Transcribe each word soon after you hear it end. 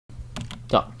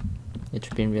So, jetzt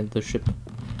spielen wir The Ship.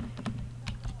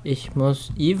 Ich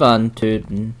muss Ivan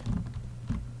töten.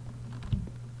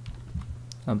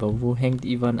 Aber wo hängt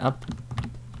Ivan ab?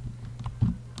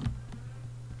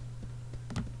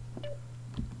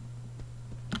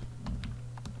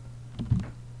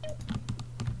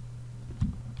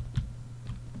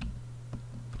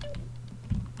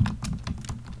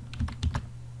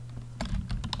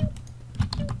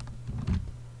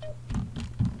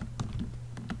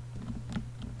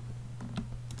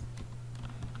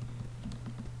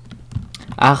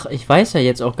 Ach, ich weiß ja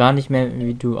jetzt auch gar nicht mehr,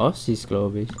 wie du aussiehst,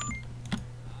 glaube ich.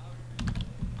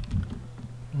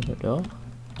 Oder doch?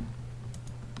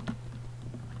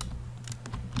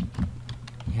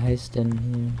 Wie heißt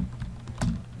denn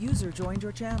hier? User joined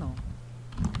your channel.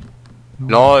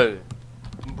 LOL.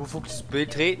 Unbefugtes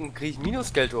Betreten kriege ich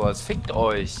Minusgeld aus. Fickt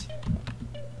euch.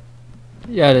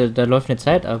 Ja, da läuft eine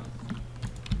Zeit ab.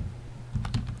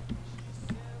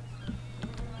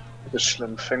 Du bist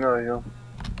schlimm Finger hier.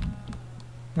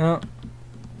 Ja.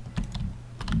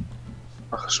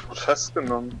 Ach, ich wurde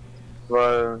festgenommen,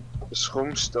 weil ich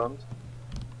rumstand.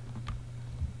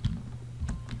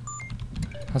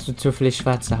 Hast du zufällig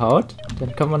schwarze Haut?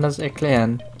 Dann kann man das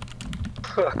erklären.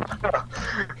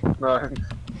 Nein.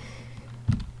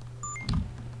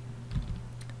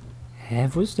 Hä,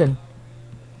 wo ist denn?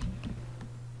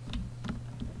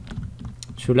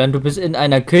 Schulan, du bist in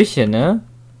einer Küche, ne?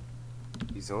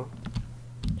 Wieso?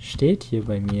 Steht hier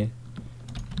bei mir.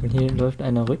 Und hier läuft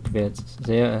einer rückwärts.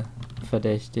 Sehr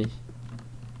verdächtig.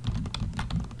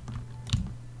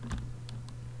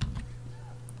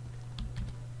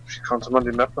 Wie konnte man die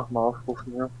Map nochmal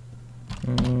aufrufen hier?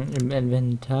 Im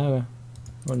Inventar.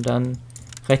 Und dann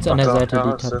rechts an der da, Seite ja, die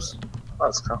ist Tabs. es.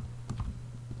 Alles klar.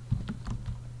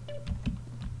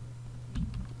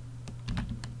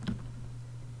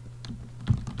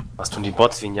 Was tun die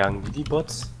Bots? Wen jagen die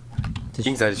Bots?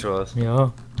 Gegenseitig oder was?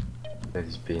 Ja. Der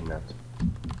sich behindert.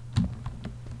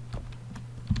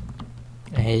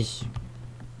 Ey, ich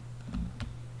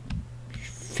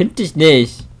find dich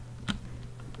nicht.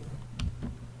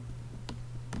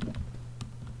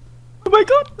 Oh mein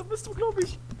Gott, da bist du, glaube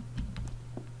ich.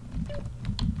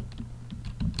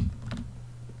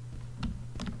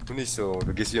 Du nicht so,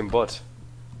 du gehst wie ein Bot.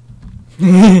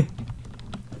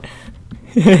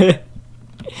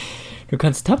 Du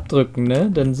kannst Tab drücken, ne?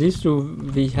 Dann siehst du,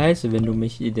 wie ich heiße, wenn du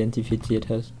mich identifiziert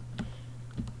hast.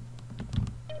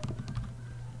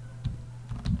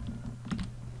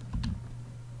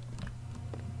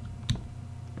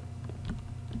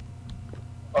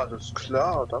 Alles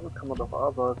klar, damit kann man doch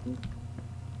arbeiten.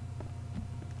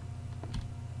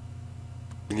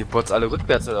 Sind die Bots alle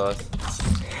rückwärts oder was?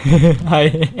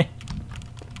 Hi.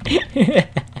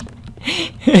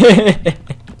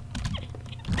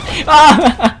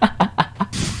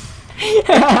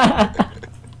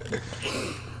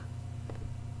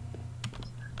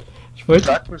 Ich wollte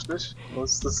Schlag mich nicht,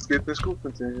 das geht nicht gut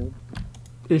mit dir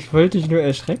hier. dich nur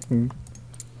erschrecken.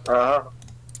 Aha.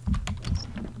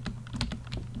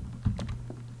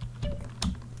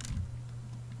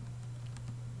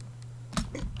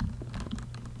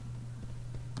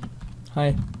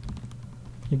 Hi.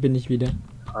 Hier bin ich wieder.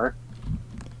 Hi.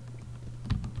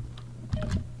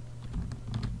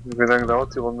 Wie lange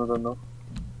dauert die Runde dann noch?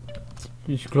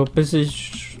 Ich glaube, bis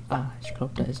ich... Ah, ich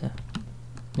glaube, da ist er.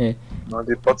 Nee. Na,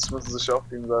 die Bots müssen sich auch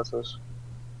gegenseitig.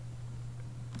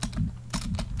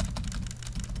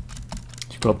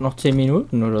 Ich glaube noch 10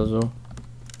 Minuten oder so.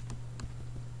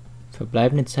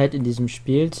 Verbleibende Zeit in diesem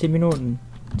Spiel 10 Minuten.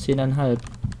 10,5.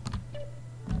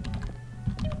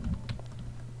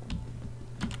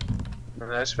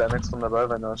 Ja, ich wäre nichts von dabei,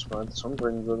 wenn er mich mal eins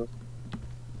umbringen würde.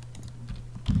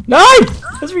 Nein!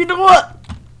 Lass mich in Ruhe!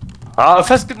 Ah,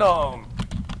 festgenommen!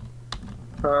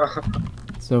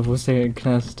 So, wo ist der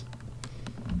Knast?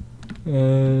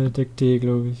 Deck D,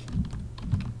 glaube ich.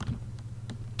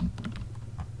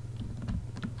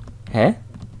 Hä?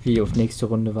 Wie auf nächste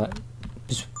Runde war...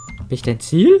 Bin ich dein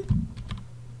Ziel?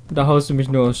 Oder haust du mich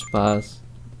nur aus Spaß?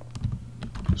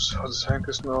 Das ist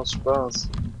eigentlich nur aus Spaß.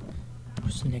 Wo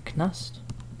ist denn der Knast?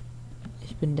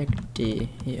 Ich bin Deck D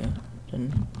hier.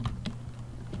 Dann...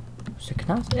 Wo ist der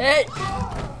Knast? Ey!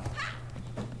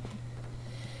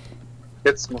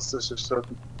 Jetzt musste ich dich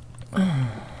töten.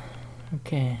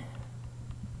 Okay.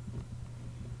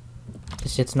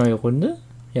 Ist jetzt neue Runde?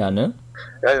 Ja, ne?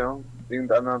 Ja, ja.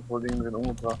 Irgendeiner hat wohl irgendwen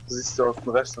umgebracht. Du siehst ja auf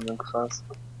dem Rechts in dem Kreis.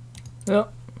 Ja.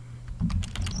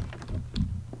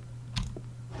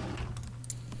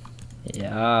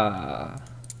 Ja.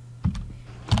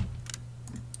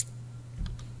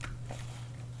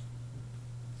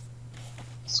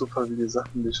 So super, wie die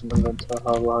Sachen, die ich im Inventar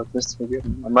habe, halt nichts mehr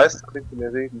geben. Am meisten kriegt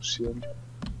der Regenschirm.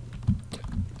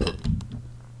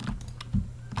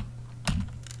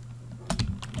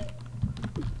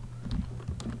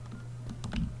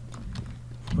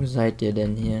 Wo seid ihr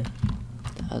denn hier?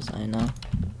 Da ist einer.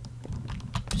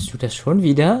 Bist du das schon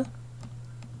wieder?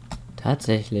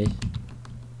 Tatsächlich.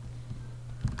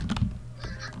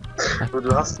 Aber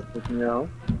du hast das mit mir.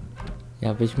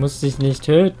 Ja, aber ich muss dich nicht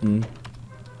töten.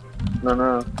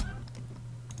 Nein.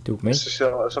 Du mich? Ich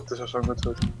hab dich ja schon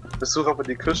getötet. Besuch aber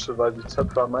die Küche, weil die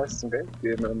Töpfe am meisten Geld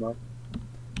geben immer.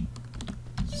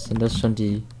 Sind das schon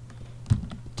die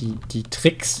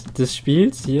Tricks des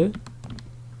Spiels hier?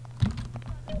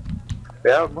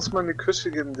 Ja, muss man in die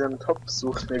Küche gehen, den Top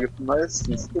suchen. Der gibt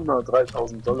meistens immer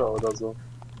 $3000 oder so.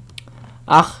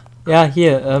 Ach, ja,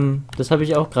 hier, das habe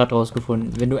ich auch gerade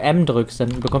rausgefunden. Wenn du M drückst,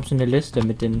 dann bekommst du eine Liste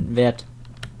mit dem Wert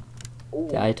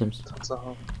der Items.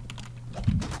 Tatsache.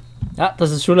 Ja,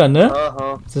 das ist Schulan, ne?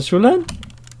 Aha. Ist das Schulan?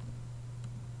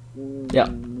 Ja.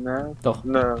 Ne. Doch.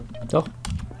 Ne. Doch.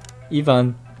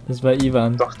 Ivan. Das war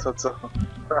Ivan. Doch, Tatsache.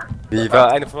 Wie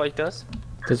war eine von euch das?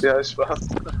 Das, Ja, ich weiß.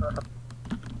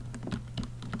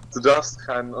 Du darfst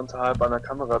keinen unterhalb einer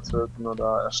Kamera töten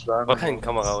oder erschlagen. War keine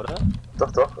Kamera, oder?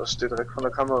 Doch, es steht direkt von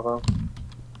der Kamera.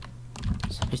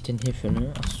 was habe ich denn hier für,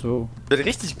 ne? Ach so. Ich bin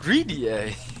richtig greedy,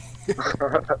 ey.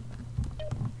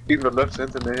 Irgendwann läuft er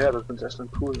hinter mir her, das finde ich echt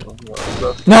nicht cool.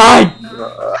 Nein!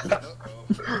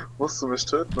 Musst du mich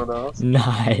töten oder was?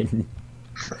 Nein.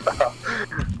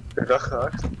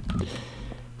 Racheakt.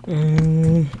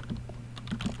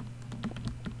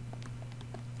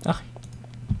 Ach.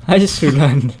 Hi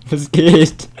Schulan. Was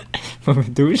geht? Wollen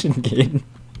wir duschen gehen?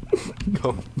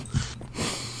 Komm.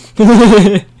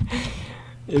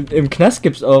 Im Knast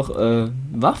gibt's auch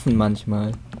Waffen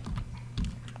manchmal.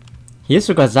 Hier ist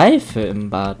sogar Seife im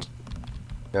Bad.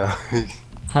 Ja.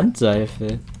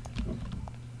 Handseife.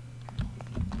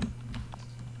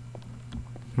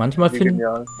 Manchmal Wie finden.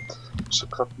 genial. Ich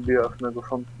hab grad ein Bieröffner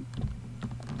gefunden.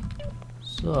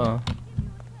 So.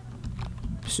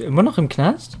 Bist du immer noch im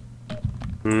Knast?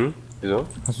 Hm? Wieso?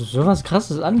 Hast du sowas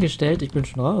krasses angestellt? Ich bin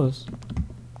schon raus.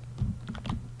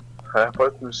 Ja, er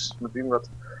wollte mich mit irgendwas.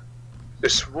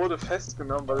 Ich wurde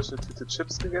festgenommen, weil ich eine Tüte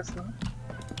Chips gegessen habe.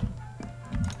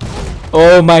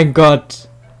 Oh mein Gott.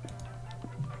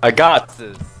 I got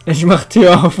this. Ich mach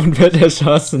Tür auf und werd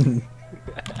erschossen.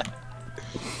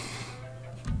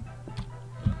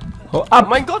 Hau Oh ab!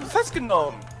 mein Gott,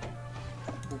 festgenommen!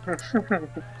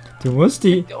 Du musst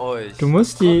die Euch. Du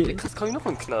musst die- Der Chris kommt noch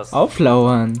in den Knast.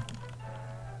 auflauern.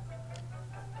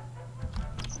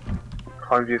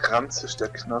 Vor allem wie ranzig der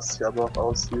Knast hier aber auch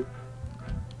aussieht.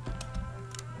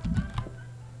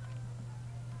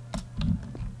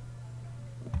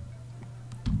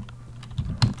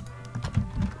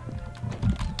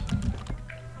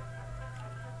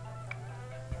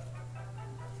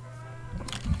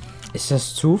 Ist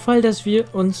das Zufall, dass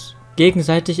wir uns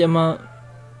gegenseitig immer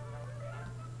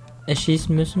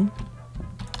erschießen müssen?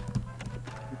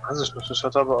 Weiß ich nicht, ich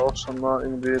hatte aber auch schon mal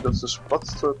irgendwie, dass ich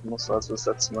Bots töten musste, als wir das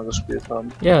letzte Mal gespielt haben.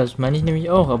 Ja, das meine ich nämlich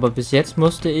auch, aber bis jetzt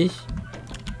musste ich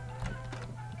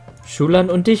Schulan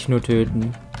und dich nur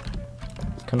töten.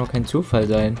 Das kann doch kein Zufall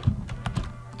sein.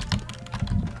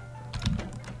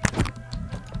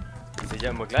 Die sieht ja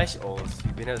immer gleich aus.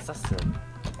 Wie behindert ist das denn?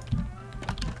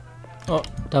 Oh,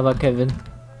 da war Kevin.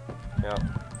 Ja,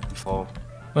 die Frau.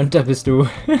 Und da bist du.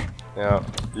 Ja,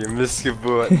 ihr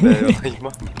Missgeburten, ey, was soll ich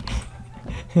machen?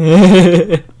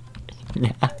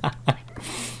 Ja.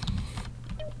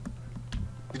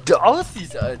 Wie du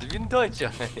aussiehst, Alter, wie ein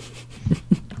Deutscher, ey.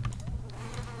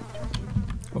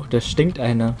 Oh, da stinkt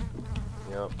einer.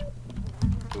 Ja.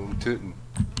 Zum Töten.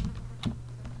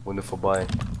 Runde vorbei.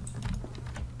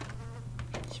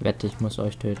 Ich wette, ich muss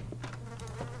euch töten.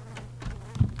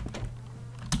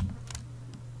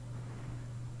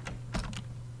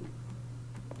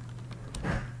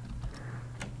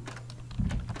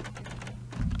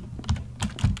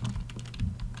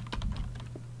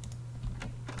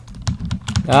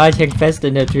 Ah, ich häng fest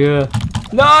in der Tür.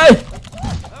 Nein!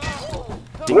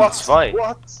 Ding 2.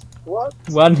 What?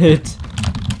 One Hit.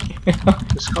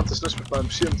 Ich konnte dich nicht mit meinem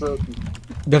Schirm töten.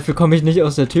 Dafür komme ich nicht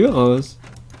aus der Tür raus.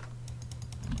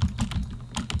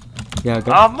 Ja, ganz.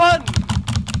 Ah, Mann!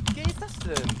 Wie ist das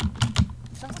denn?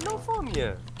 Ich stand genau vor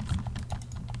mir.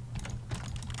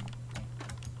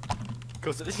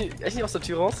 Kommst du echt nicht aus der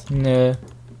Tür raus? Nee.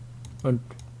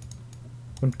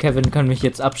 Und Kevin kann mich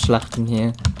jetzt abschlachten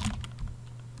hier.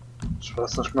 Ich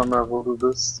weiß nicht mal mehr, wo du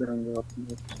bist. Du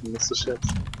musst dich jetzt.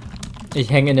 Ich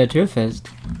hänge in der Tür fest.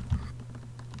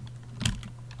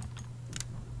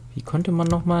 Wie konnte man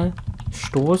nochmal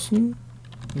stoßen?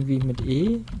 Irgendwie mit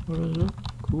E oder so?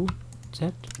 Q,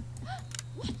 Z?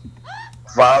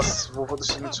 Was? Wo wurde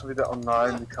ich denn jetzt schon wieder? Oh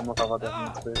nein, die Kamera war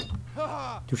da hingedreht.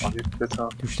 Du, Oh, wie bitter.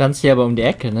 du standst hier aber um die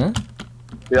Ecke, ne?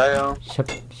 Ja, ja.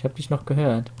 Ich hab dich noch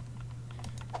gehört.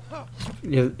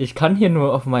 Ich kann hier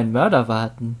nur auf meinen Mörder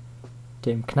warten,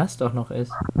 der im Knast auch noch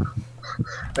ist.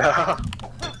 Ja.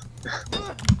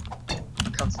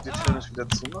 Kannst du die Tür nicht wieder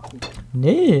zumachen?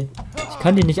 Nee, ich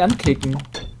kann die nicht anklicken.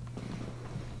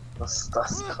 Was ist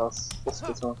das krass? Das ist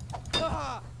bitter.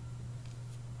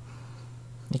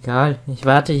 Egal, ich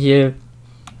warte hier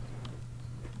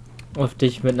auf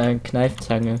dich mit einer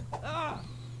Kneifzange.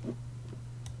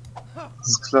 Das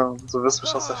ist klar, du wirst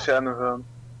mich aus der Ferne hören.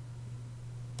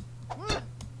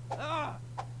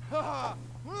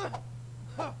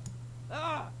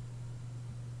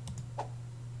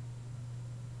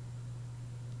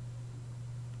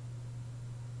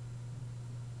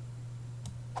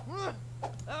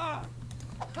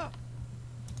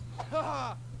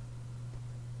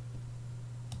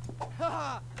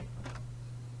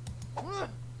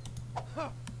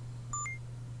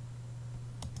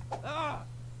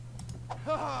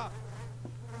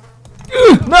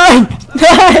 Nein!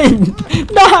 Nein!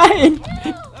 Nein!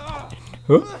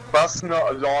 Huh? Was? Na,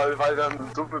 lol, weil dann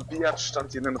ein dumme Biat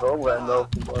stand, die in den Raum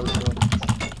reinlaufen wollte.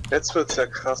 Jetzt wird's ja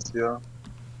krass hier.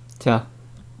 Tja,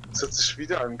 Jetzt sitze ich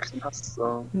wieder im Knast.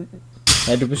 So.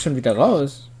 ja, du bist schon wieder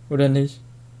raus, oder nicht?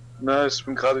 Na, ich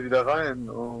bin gerade wieder rein.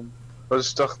 Weil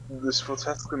ich dachte, ich wurde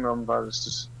festgenommen, weil ich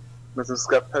dich mit dem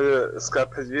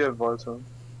skalpellieren wollte.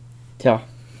 Tja,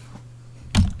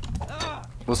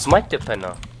 Wo ist Mike, der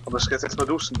Penner? Aber ich geh jetzt erstmal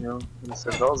duschen hier. Das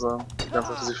ist ja grausam. Die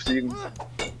ganze Zeit, wie sie fliegen.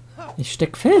 ich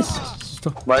steck fest. Das ist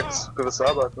doch... Mike, ist gewisse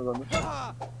Arbeit, oder nicht?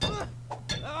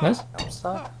 Was?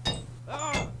 Samstag?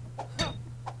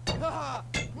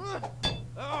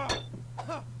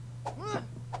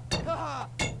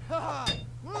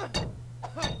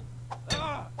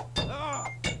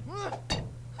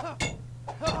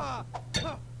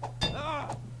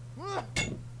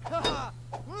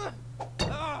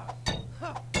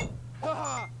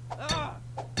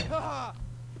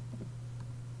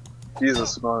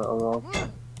 Dieses Mal, aber.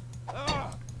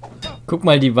 Guck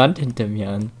mal die Wand hinter mir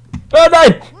an. Oh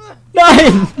nein!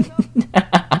 Nein!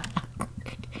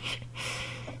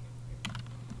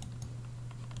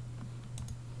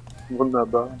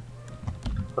 Wunderbar.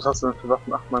 Was hast du denn für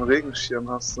Waffen? Ach, mein Regenschirm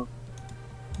hast du.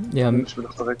 Ja, Nimm ich mir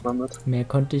doch direkt mal mit. mehr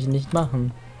konnte ich nicht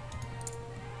machen.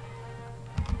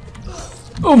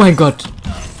 Oh mein Gott!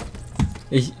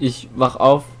 Ich wach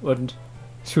auf und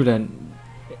Julian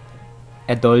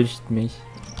erdolcht mich.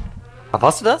 Ach,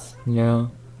 warst du das? Ja.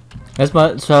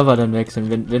 Erstmal Server dann wechseln.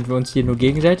 Wenn wir uns hier nur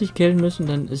gegenseitig killen müssen,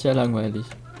 dann ist ja langweilig.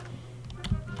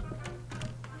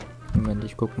 Moment,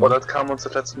 ich guck Boah, mal. das kam uns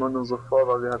das letzte Mal nur so vor,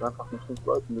 weil wir halt einfach mit 5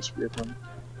 Leuten gespielt haben.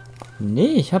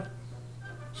 Nee, ich hab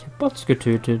Bots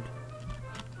getötet.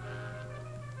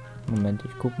 Moment,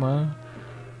 ich guck mal.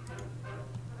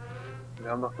 Wir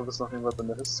haben doch gewiss noch irgendwas in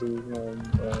der History hier im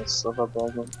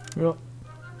Serverbrowser. Ja.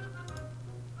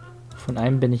 Von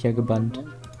einem bin ich ja gebannt.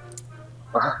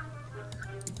 Ah,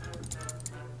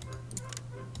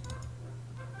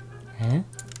 Hä?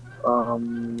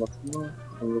 warte mal.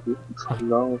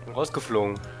 Verlauf.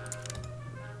 Rausgeflogen.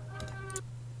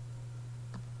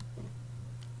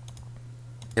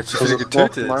 Ihr habt so viele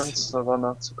getötet. Meinst, Server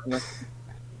nachzuconnecten.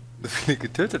 So viele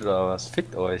getötet oder was?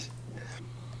 Fickt euch.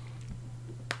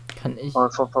 Kann ich...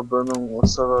 Einfach Verbindung und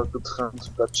Server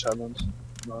getrennt, Bad Challenge.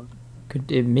 Nein. Könnt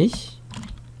ihr mich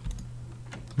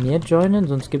mehr joinen?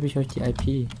 Sonst gebe ich euch die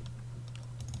IP.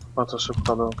 Warte, ich hab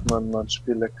gerade mein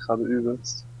Spiel leckt gerade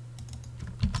übelst.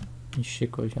 Ich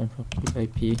schicke euch einfach die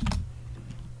IP.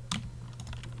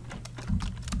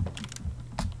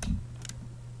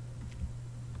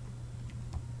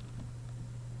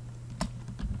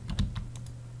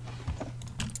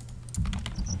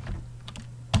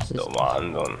 Das ist So, mal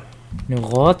anderen. eine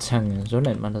Rohrzange, so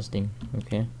nennt man das Ding.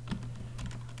 Okay.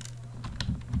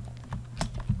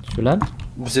 Julian?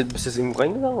 Bist du jetzt irgendwo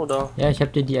reingegangen oder? Ja, ich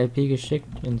habe dir die IP geschickt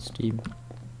in Steam.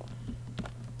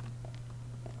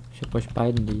 Ich habe euch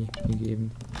beiden die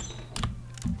gegeben.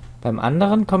 Beim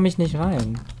anderen komme ich nicht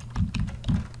rein.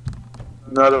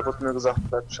 Na, da wurde mir gesagt,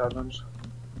 Bad Challenge.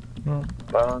 Ja.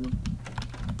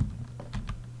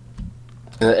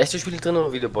 Echte Spiele drin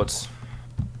oder wieder Bots?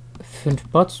 5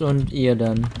 Bots und ihr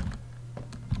dann.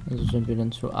 Also sind wir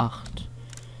dann zu 8.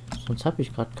 Sonst habe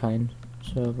ich gerade keinen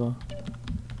Server.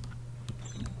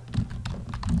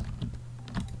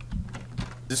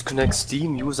 Disconnect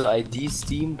Steam, User ID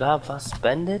Steam, da was,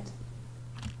 Bandit?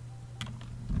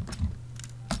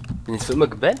 Bin ich für immer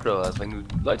gebannt oder was? Wenn du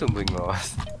Leute umbringen oder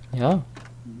was? Ja.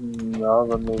 Ja,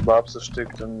 wenn du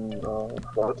beabsichtigt in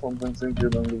Leute umbringst,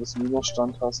 irgendwie einen gewissen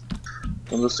Widerstand hast,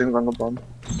 dann wirst du irgendwann gebannt.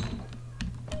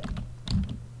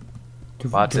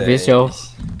 Du Warte, wirst ey, ja auch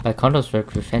bei Counter-Strike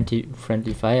für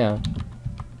Friendly Fire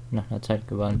nach einer Zeit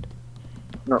gebannt.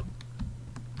 Ja.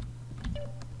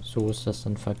 So ist das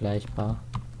dann vergleichbar.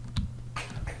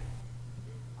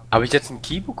 Habe ich jetzt einen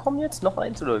Key bekommen jetzt? Noch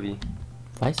eins oder wie?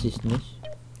 Weiß ich nicht.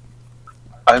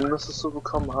 Einen müsstest du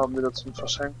bekommen haben, wieder zum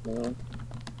Verschenken, ja.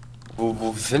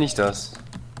 Wie finde ich das?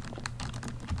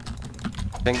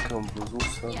 Denke und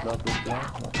Besuchs, bla bla bla.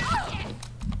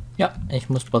 Ja, ich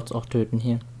muss Bots auch töten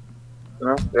hier.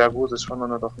 Ja, ja gut, ich fand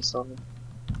eine Sache sagen.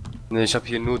 Ne, ich habe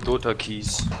hier nur Dota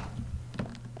Keys.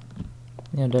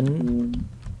 Ja, dann. Hm.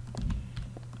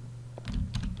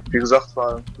 Wie gesagt,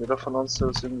 weil jeder von uns, der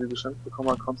das irgendwie geschenkt bekommen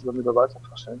hat, konnte dann wieder weiter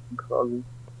verschenken quasi.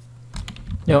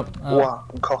 Ja, Boah,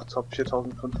 ein Kochtopf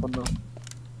 4500.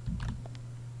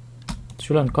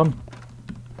 Schulern, komm.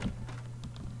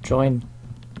 Join.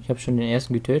 Ich habe schon den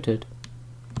ersten getötet.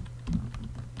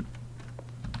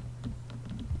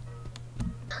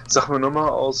 Sag mir nur mal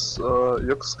aus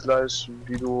Jux gleich,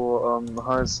 wie du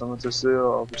heißt, damit ich sehe,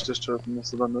 ob ich dich töten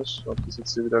muss oder nicht. Ob das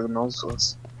jetzt hier wieder genauso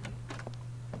ist.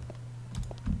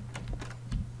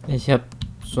 Ich habe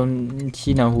so einen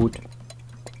China-Hut.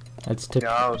 Als Tipp.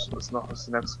 Ja, ist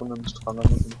die nächste Runde nicht dran, da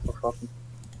muss ich nicht verfahren.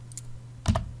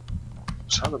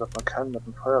 Schade, dass man keinen mit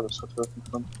dem Feuerlöscher töten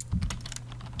kann.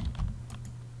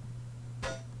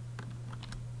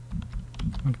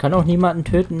 Man kann auch niemanden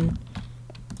töten,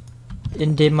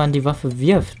 indem man die Waffe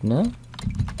wirft, ne?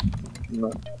 Ne.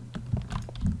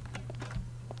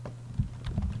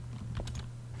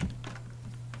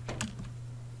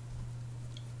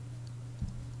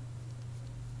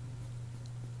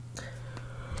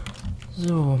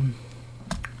 So.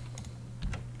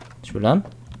 Schulern?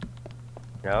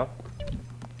 Ja?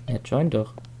 Ja, join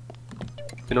doch.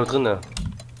 Bin noch drinne.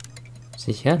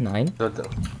 Sicher? Nein?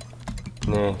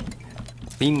 Nee.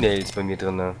 Females bei mir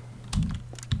drinne.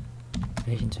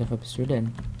 Welchen Server bist du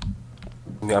denn?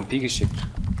 Mir am P geschickt.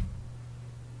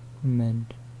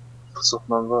 Moment. Versuch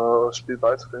mal das Spiel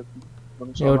beitreten.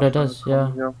 Ja, oder das,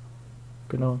 ja. Hier.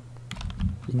 Genau.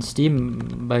 In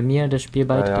Steam bei mir das Spiel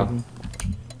beitreten.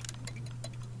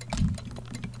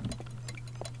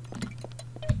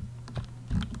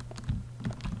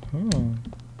 Hm.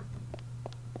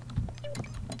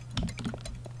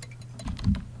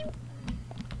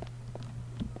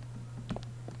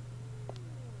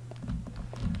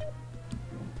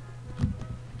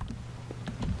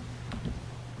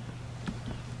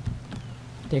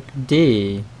 Deck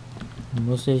D.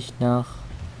 Muss ich nach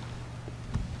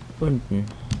unten.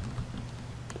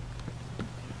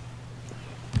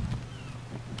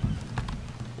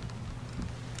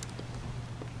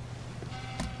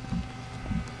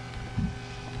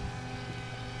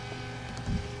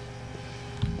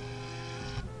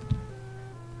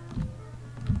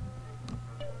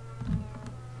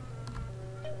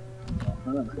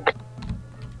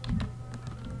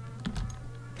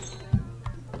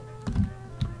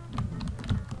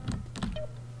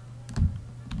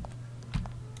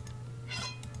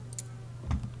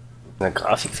 Ein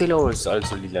Grafikfehler oder ist alles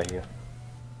so lila hier?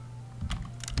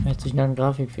 Hört sich nach einem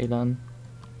Grafikfehler an.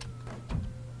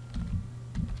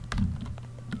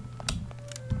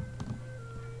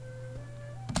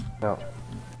 Ja.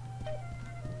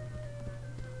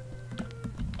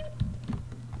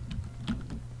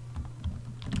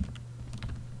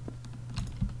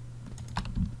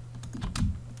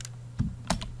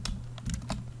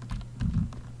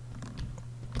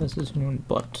 Das ist nur ein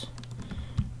Bot.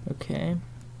 Okay.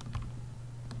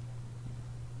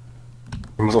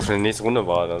 Ich muss auf die nächste Runde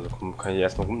warten, also kann ich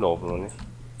erstmal rumlaufen, oder nicht?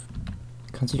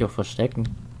 Kannst dich auch verstecken.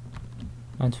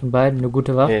 Eins von beiden, eine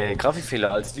gute Waffe. Hey,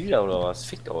 Grafikfehler als lila oder was?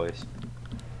 Fickt euch.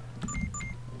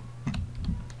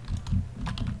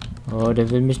 Oh, der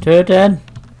will mich töten.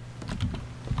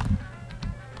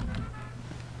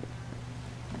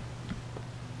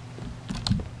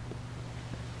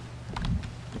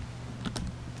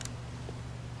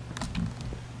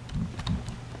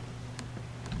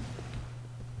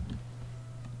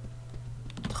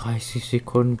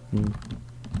 Sekunden.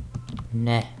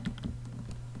 Ne.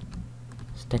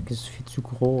 Das Deck ist viel zu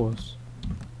groß.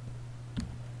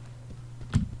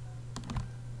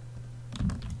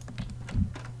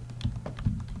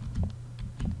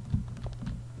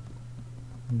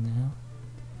 Ja.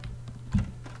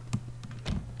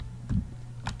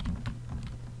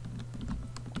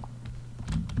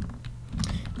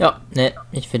 Ja, ne,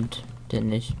 ich finde den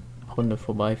nicht. Runde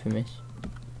vorbei für mich.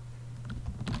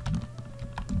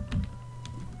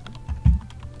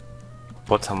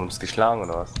 Bots haben uns geschlagen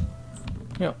oder was?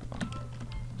 Ja.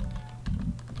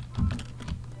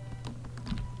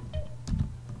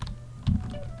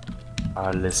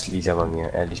 Alles lila bei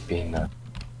mir, ehrlich behindert.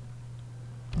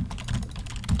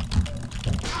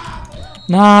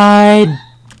 Nein!